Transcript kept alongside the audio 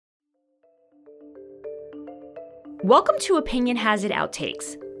Welcome to Opinion Has It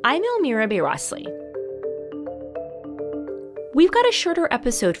Outtakes. I'm Elmira Bayrasli. We've got a shorter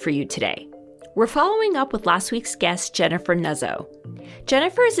episode for you today. We're following up with last week's guest, Jennifer Nuzzo.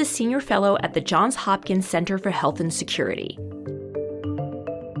 Jennifer is a senior fellow at the Johns Hopkins Center for Health and Security.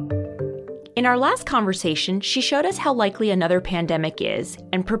 In our last conversation, she showed us how likely another pandemic is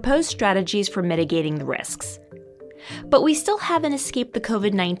and proposed strategies for mitigating the risks. But we still haven't escaped the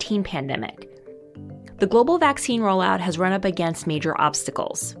COVID-19 pandemic. The global vaccine rollout has run up against major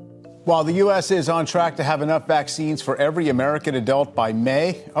obstacles. While the U.S. is on track to have enough vaccines for every American adult by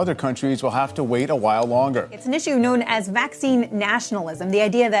May, other countries will have to wait a while longer. It's an issue known as vaccine nationalism, the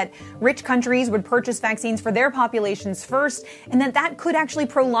idea that rich countries would purchase vaccines for their populations first, and that could actually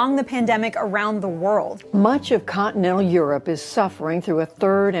prolong the pandemic around the world. Much of continental Europe is suffering through a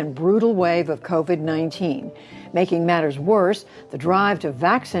third and brutal wave of COVID-19. Making matters worse, the drive to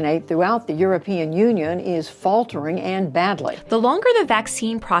vaccinate throughout the European Union is faltering and badly. The longer the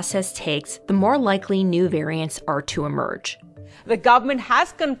vaccine process takes, the more likely new variants are to emerge. The government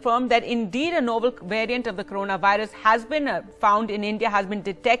has confirmed that indeed a novel variant of the coronavirus has been found in India, has been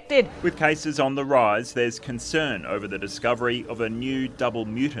detected. With cases on the rise, there's concern over the discovery of a new double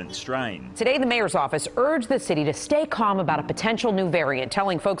mutant strain. Today, the mayor's office urged the city to stay calm about a potential new variant,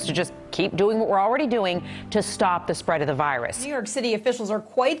 telling folks to just keep doing what we're already doing to stop the spread of the virus. New York City officials are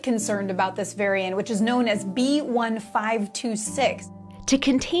quite concerned about this variant, which is known as B.1.526. To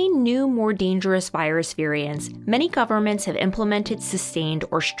contain new, more dangerous virus variants, many governments have implemented sustained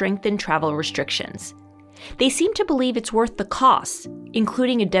or strengthened travel restrictions. They seem to believe it's worth the cost,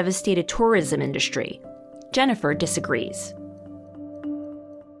 including a devastated tourism industry. Jennifer disagrees.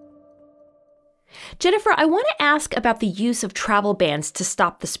 Jennifer, I want to ask about the use of travel bans to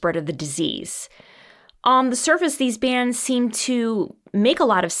stop the spread of the disease. On the surface, these bans seem to make a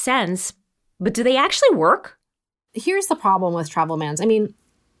lot of sense, but do they actually work? Here's the problem with travel bans. I mean,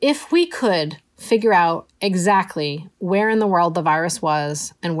 if we could figure out exactly where in the world the virus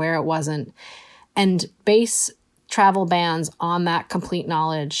was and where it wasn't, and base travel bans on that complete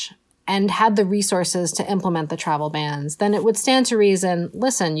knowledge and had the resources to implement the travel bans, then it would stand to reason,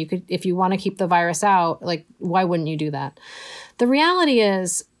 listen, you could, if you want to keep the virus out, like, why wouldn't you do that? The reality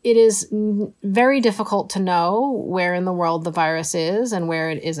is, it is very difficult to know where in the world the virus is and where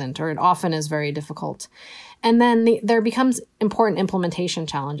it isn't, or it often is very difficult. And then there becomes important implementation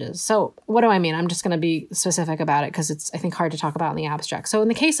challenges. So what do I mean? I'm just going to be specific about it because it's, I think, hard to talk about in the abstract. So in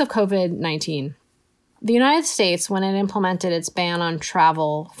the case of COVID-19, the United States, when it implemented its ban on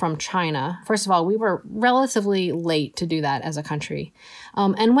travel from China, first of all, we were relatively late to do that as a country.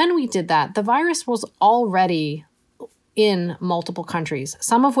 And when we did that, the virus was already in multiple countries,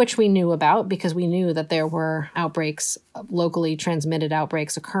 some of which we knew about because we knew that there were outbreaks, locally transmitted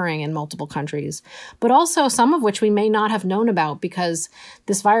outbreaks occurring in multiple countries, but also some of which we may not have known about because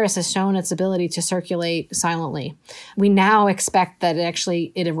this virus has shown its ability to circulate silently. We now expect that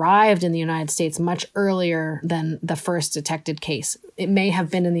it arrived in the United States much earlier than the first detected case. It may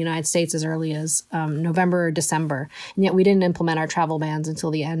have been in the United States as early as November or December, and yet we didn't implement our travel bans until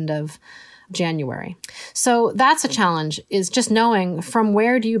the end of January. So that's a challenge, is just knowing from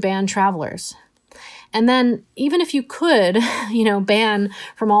where do you ban travelers? And then even if you could, ban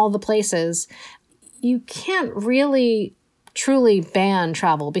from all the places, you can't really truly ban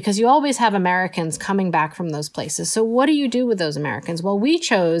travel because you always have Americans coming back from those places. So what do you do with those Americans? Well, we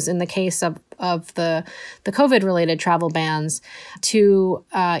chose in the case of the COVID-related travel bans to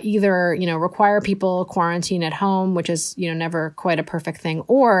either, require people quarantine at home, which is, never quite a perfect thing,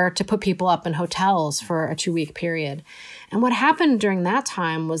 or to put people up in hotels for a 2-week period. And what happened during that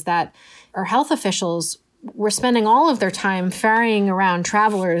time was that our health officials were spending all of their time ferrying around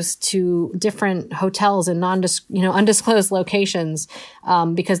travelers to different hotels in undisclosed locations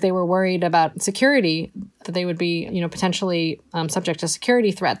because they were worried about security, that they would be, potentially subject to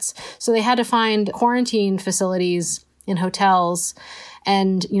security threats. So they had to find quarantine facilities in hotels.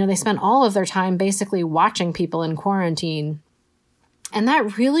 And, they spent all of their time basically watching people in quarantine. And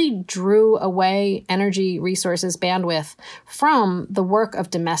that really drew away energy, resources, bandwidth from the work of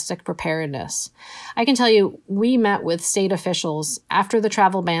domestic preparedness. I can tell you, we met with state officials after the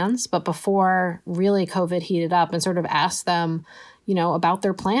travel bans, but before really COVID heated up, and sort of asked them, about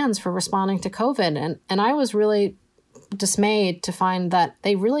their plans for responding to COVID. And I was really dismayed to find that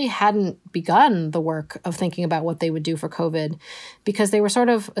they really hadn't begun the work of thinking about what they would do for COVID, because they were sort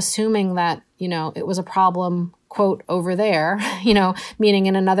of assuming that, it was a problem, quote, over there, meaning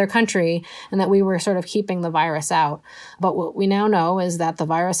in another country, and that we were sort of keeping the virus out. But what we now know is that the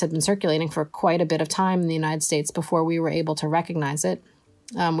virus had been circulating for quite a bit of time in the United States before we were able to recognize it.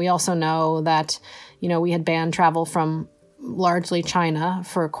 We also know that, we had banned travel from largely China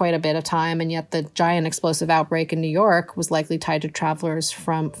for quite a bit of time, and yet the giant explosive outbreak in New York was likely tied to travelers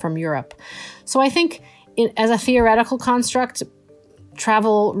from Europe. So I think as a theoretical construct,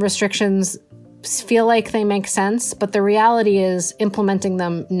 travel restrictions feel like they make sense, but the reality is implementing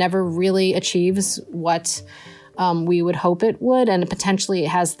them never really achieves what we would hope it would, and potentially it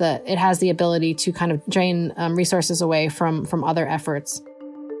has the ability to kind of drain resources away from other efforts.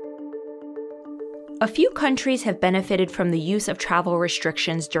 A few countries have benefited from the use of travel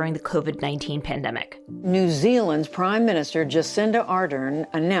restrictions during the COVID-19 pandemic. New Zealand's Prime Minister Jacinda Ardern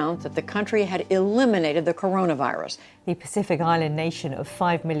announced that the country had eliminated the coronavirus. The Pacific Island nation of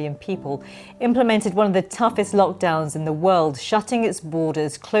 5 million people implemented one of the toughest lockdowns in the world, shutting its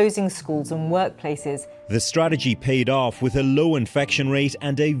borders, closing schools and workplaces. The strategy paid off with a low infection rate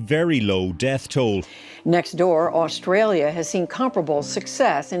and a very low death toll. Next door, Australia has seen comparable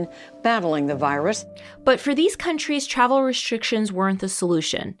success in battling the virus. But for these countries, travel restrictions weren't the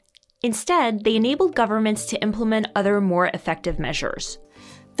solution. Instead, they enabled governments to implement other more effective measures.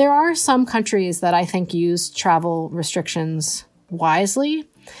 There are some countries that I think use travel restrictions wisely.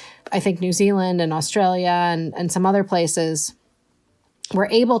 I think New Zealand and Australia and some other places were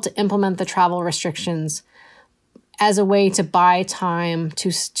able to implement the travel restrictions as a way to buy time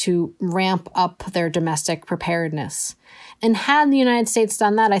to ramp up their domestic preparedness. And had the United States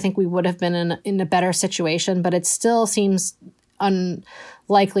done that, I think we would have been in a better situation, but it still seems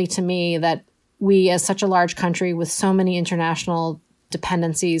unlikely to me that we, as such a large country with so many international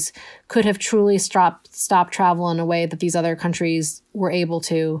dependencies, could have truly stopped travel in a way that these other countries were able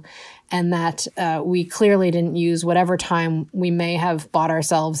to, and that we clearly didn't use whatever time we may have bought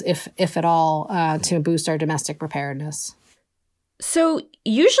ourselves, if at all, to boost our domestic preparedness. So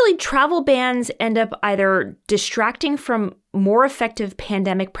usually travel bans end up either distracting from more effective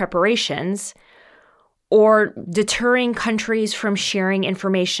pandemic preparations or deterring countries from sharing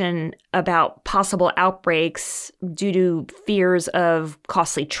information about possible outbreaks due to fears of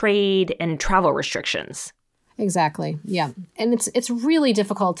costly trade and travel restrictions. Exactly. Yeah. And it's really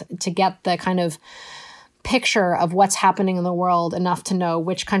difficult to get the kind of picture of what's happening in the world enough to know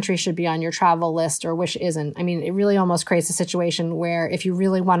which country should be on your travel list or which isn't. I mean, it really almost creates a situation where if you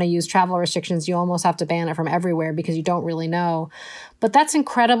really want to use travel restrictions, you almost have to ban it from everywhere because you don't really know. But that's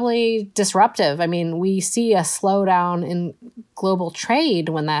incredibly disruptive. I mean, we see a slowdown in global trade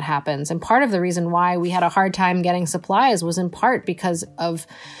when that happens. And part of the reason why we had a hard time getting supplies was in part because of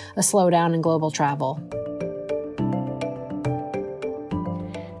a slowdown in global travel.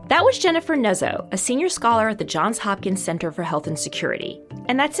 That was Jennifer Nuzzo, a senior scholar at the Johns Hopkins Center for Health and Security.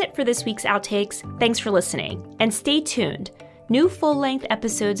 And that's it for this week's Outtakes. Thanks for listening. And stay tuned. New full-length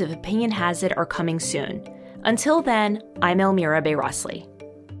episodes of Opinion Has It are coming soon. Until then, I'm Elmira Bayrosli.